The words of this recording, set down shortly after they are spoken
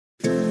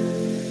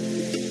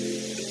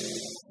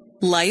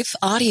Life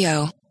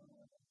Audio.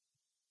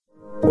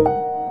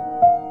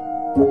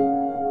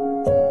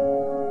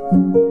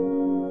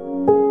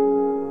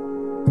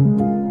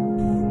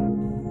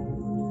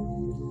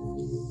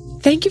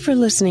 Thank you for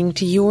listening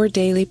to Your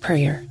Daily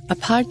Prayer, a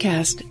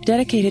podcast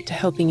dedicated to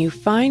helping you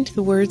find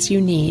the words you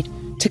need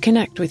to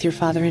connect with your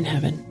Father in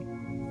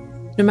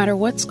heaven. No matter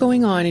what's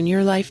going on in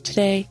your life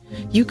today,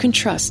 you can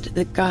trust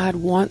that God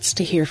wants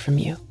to hear from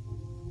you.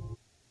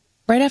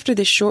 Right after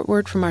this short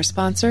word from our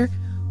sponsor,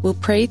 we'll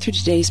pray through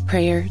today's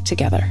prayer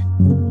together.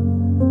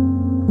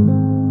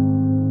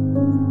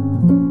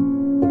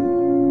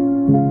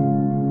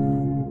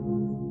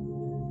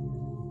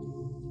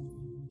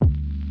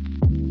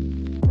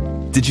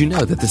 Did you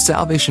know that the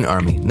Salvation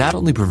Army not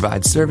only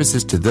provides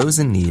services to those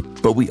in need,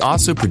 but we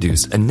also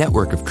produce a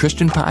network of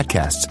Christian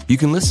podcasts you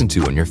can listen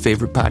to on your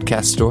favorite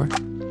podcast store?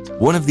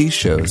 One of these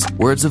shows,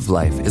 Words of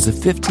Life, is a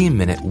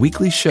 15-minute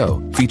weekly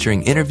show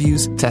featuring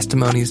interviews,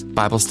 testimonies,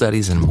 Bible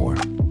studies, and more.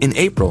 In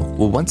April,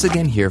 we'll once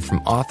again hear from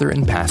author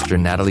and pastor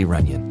Natalie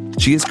Runyon.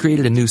 She has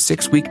created a new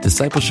 6-week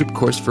discipleship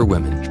course for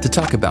women to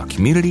talk about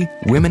community,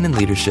 women in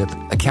leadership,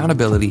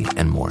 accountability,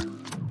 and more.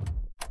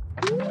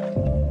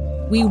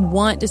 We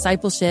want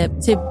discipleship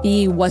to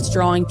be what's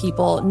drawing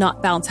people,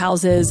 not bounce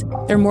houses.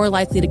 They're more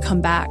likely to come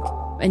back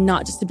and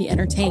not just to be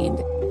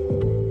entertained.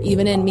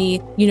 Even in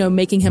me,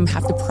 making him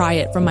have to pry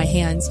it from my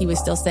hands, he was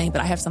still saying, but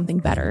I have something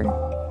better.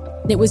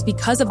 It was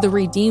because of the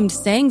redeemed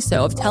saying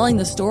so, of telling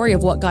the story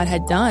of what God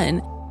had done.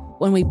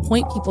 When we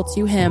point people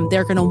to him,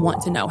 they're going to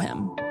want to know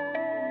him.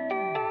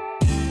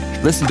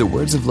 Listen to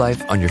Words of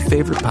Life on your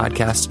favorite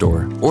podcast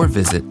store or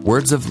visit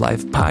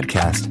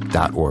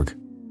wordsoflifepodcast.org.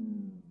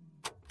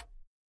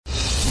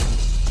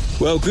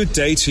 Well, good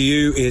day to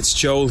you. It's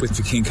Joel with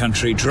The King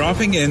Country,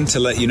 dropping in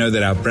to let you know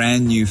that our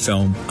brand new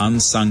film,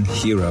 Unsung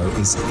Hero,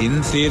 is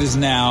in theaters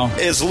now.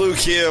 It's Luke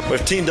here.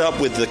 We've teamed up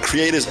with the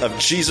creators of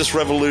Jesus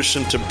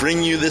Revolution to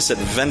bring you this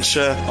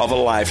adventure of a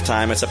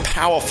lifetime. It's a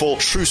powerful,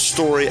 true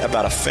story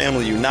about a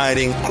family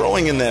uniting,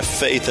 growing in their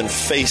faith, and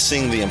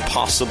facing the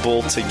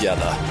impossible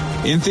together.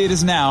 In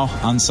theaters now,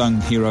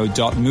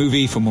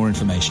 unsunghero.movie for more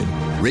information.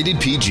 Rated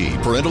PG.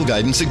 Parental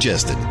guidance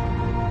suggested.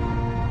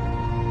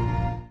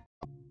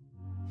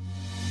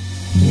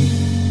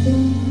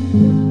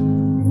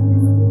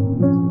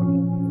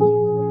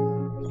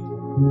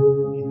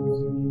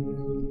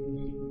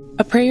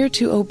 A Prayer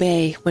to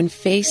Obey When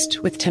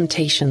Faced with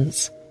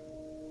Temptations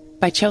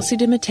by Chelsea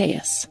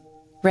DeMatteis,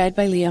 read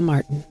by Leah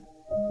Martin.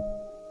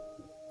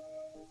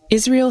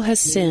 Israel has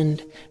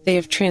sinned. They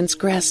have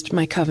transgressed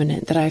my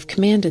covenant that I have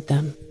commanded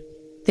them.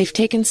 They've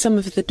taken some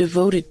of the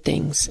devoted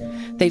things.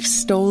 They've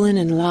stolen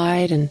and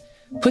lied and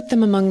put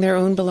them among their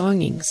own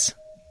belongings.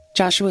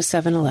 Joshua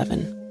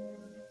 7:11.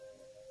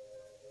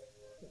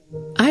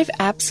 I've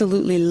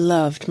absolutely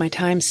loved my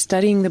time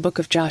studying the book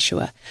of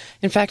Joshua.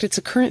 In fact, it's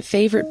a current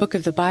favorite book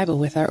of the Bible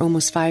with our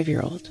almost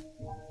 5-year-old.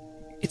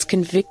 It's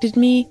convicted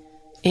me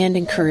and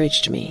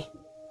encouraged me.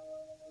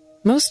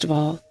 Most of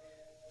all,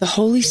 the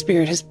Holy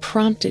Spirit has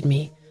prompted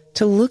me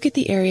to look at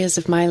the areas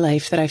of my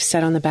life that I've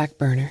set on the back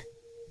burner.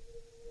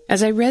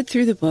 As I read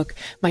through the book,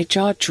 my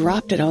jaw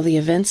dropped at all the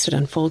events that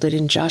unfolded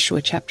in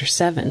Joshua chapter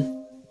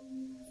 7.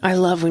 I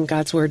love when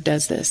God's Word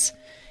does this.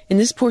 In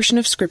this portion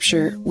of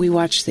Scripture, we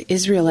watch the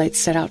Israelites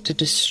set out to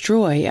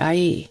destroy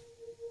Ai.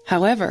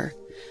 However,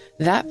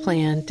 that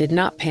plan did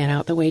not pan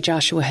out the way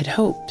Joshua had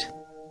hoped.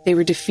 They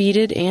were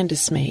defeated and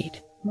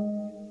dismayed.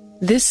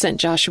 This sent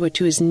Joshua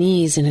to his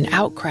knees in an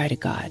outcry to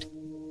God.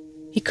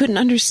 He couldn't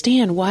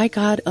understand why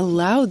God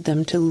allowed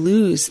them to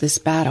lose this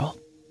battle.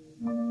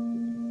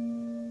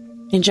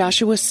 In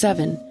Joshua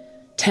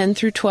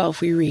 7:10-12,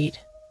 we read,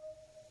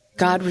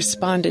 God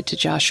responded to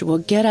Joshua,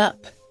 "Get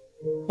up.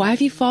 Why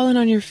have you fallen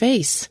on your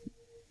face?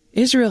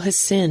 Israel has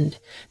sinned.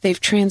 They've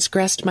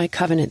transgressed my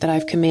covenant that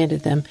I've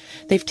commanded them.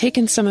 They've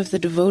taken some of the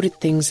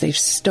devoted things. They've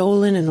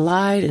stolen and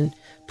lied and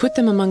put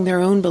them among their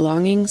own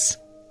belongings.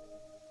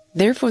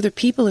 Therefore the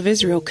people of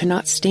Israel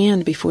cannot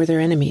stand before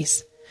their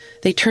enemies.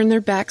 They turn their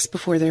backs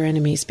before their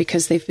enemies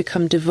because they've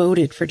become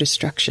devoted for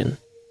destruction.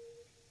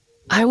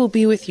 I will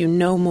be with you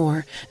no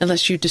more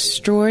unless you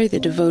destroy the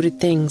devoted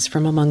things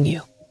from among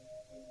you."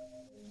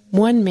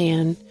 One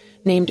man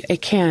named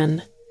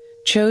Achan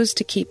chose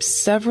to keep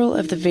several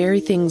of the very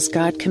things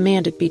God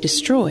commanded be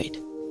destroyed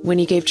when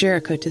he gave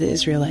Jericho to the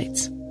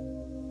Israelites.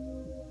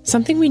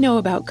 Something we know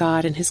about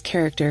God and his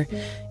character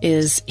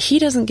is he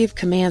doesn't give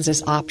commands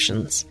as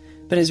options,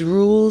 but as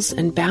rules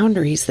and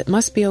boundaries that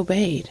must be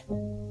obeyed.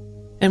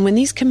 And when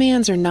these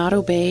commands are not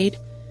obeyed,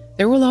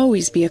 there will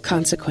always be a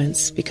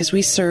consequence because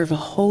we serve a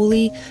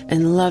holy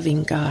and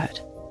loving God.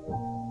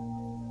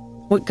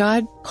 What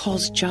God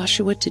calls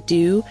Joshua to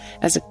do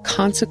as a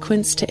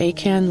consequence to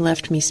Achan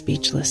left me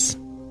speechless.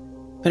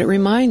 But it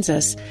reminds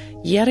us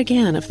yet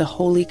again of the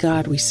holy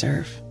God we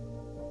serve.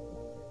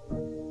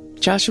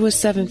 Joshua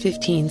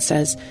 7:15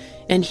 says,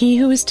 "And he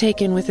who is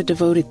taken with the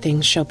devoted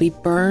things shall be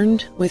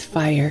burned with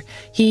fire,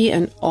 he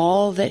and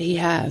all that he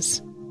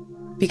has,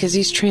 because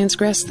he's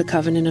transgressed the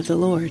covenant of the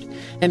Lord,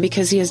 and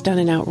because he has done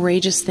an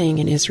outrageous thing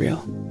in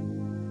Israel."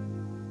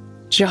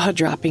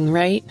 Jaw-dropping,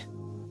 right?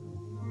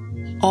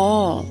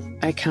 All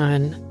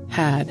Achan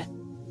had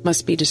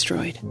must be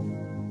destroyed.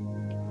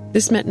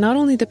 This meant not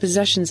only the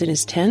possessions in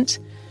his tent,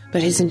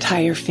 but his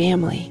entire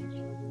family.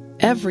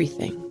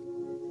 Everything.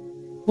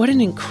 What an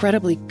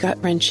incredibly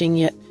gut-wrenching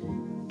yet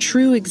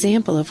true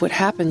example of what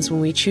happens when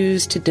we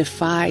choose to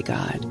defy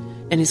God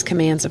and His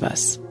commands of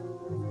us.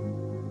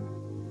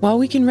 While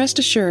we can rest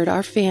assured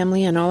our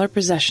family and all our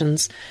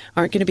possessions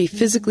aren't going to be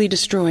physically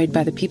destroyed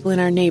by the people in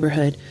our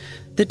neighborhood,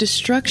 the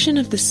destruction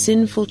of the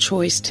sinful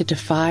choice to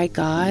defy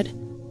God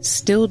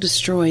still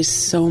destroys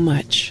so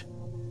much.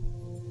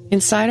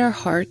 Inside our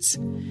hearts,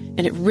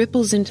 and it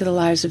ripples into the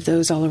lives of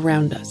those all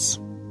around us.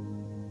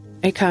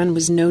 Achan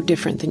was no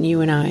different than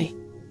you and I.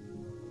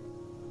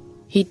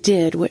 He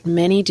did what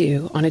many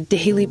do on a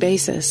daily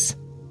basis.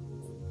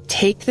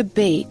 Take the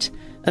bait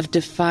of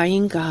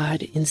defying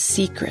God in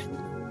secret,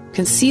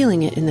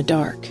 concealing it in the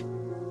dark,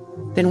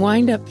 then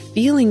wind up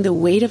feeling the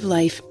weight of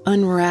life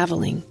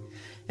unraveling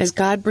as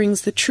God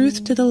brings the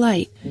truth to the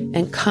light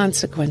and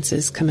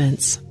consequences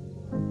commence.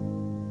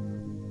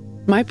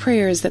 My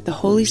prayer is that the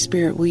Holy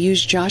Spirit will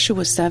use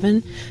Joshua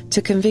 7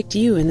 to convict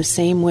you in the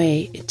same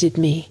way it did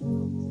me.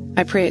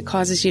 I pray it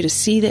causes you to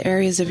see the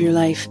areas of your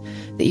life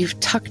that you've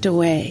tucked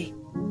away,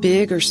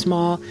 big or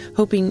small,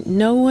 hoping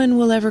no one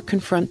will ever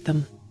confront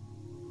them.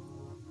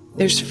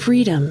 There's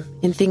freedom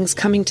in things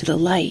coming to the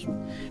light,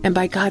 and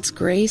by God's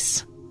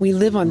grace, we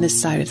live on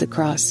this side of the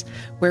cross,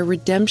 where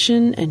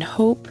redemption and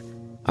hope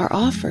are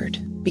offered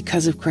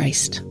because of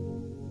Christ.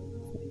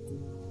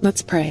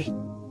 Let's pray.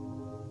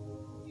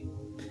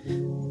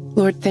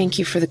 Lord, thank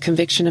you for the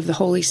conviction of the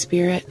Holy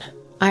Spirit.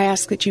 I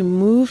ask that you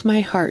move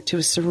my heart to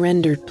a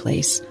surrendered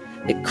place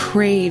that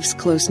craves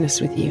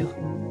closeness with you.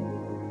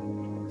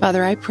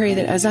 Father, I pray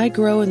that as I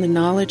grow in the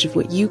knowledge of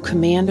what you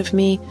command of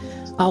me,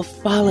 I'll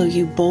follow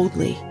you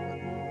boldly.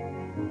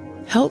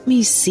 Help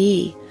me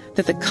see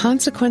that the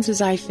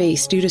consequences I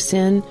face due to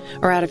sin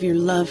are out of your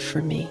love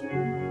for me.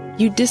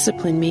 You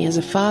discipline me as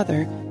a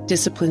father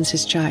disciplines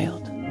his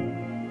child.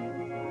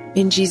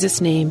 In Jesus'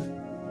 name,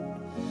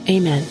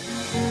 amen.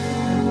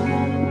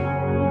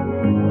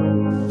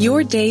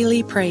 Your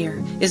Daily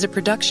Prayer is a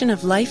production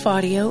of Life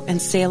Audio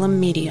and Salem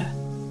Media.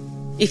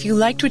 If you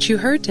liked what you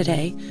heard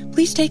today,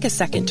 please take a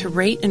second to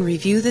rate and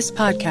review this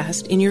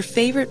podcast in your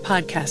favorite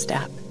podcast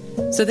app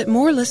so that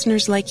more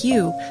listeners like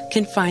you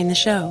can find the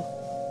show.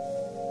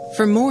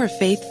 For more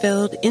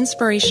faith-filled,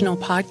 inspirational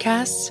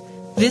podcasts,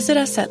 visit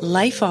us at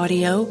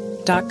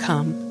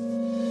lifeaudio.com.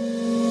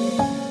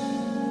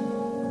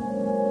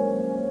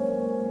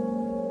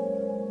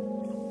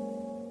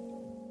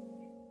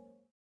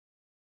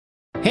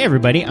 Hey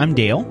everybody, I'm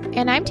Dale.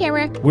 And I'm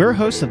Tamara. We're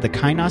hosts of the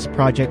Kainos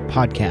Project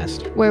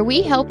podcast, where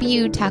we help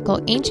you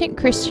tackle ancient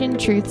Christian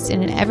truths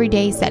in an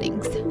everyday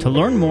settings. To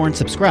learn more and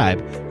subscribe,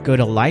 go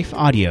to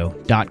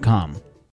lifeaudio.com.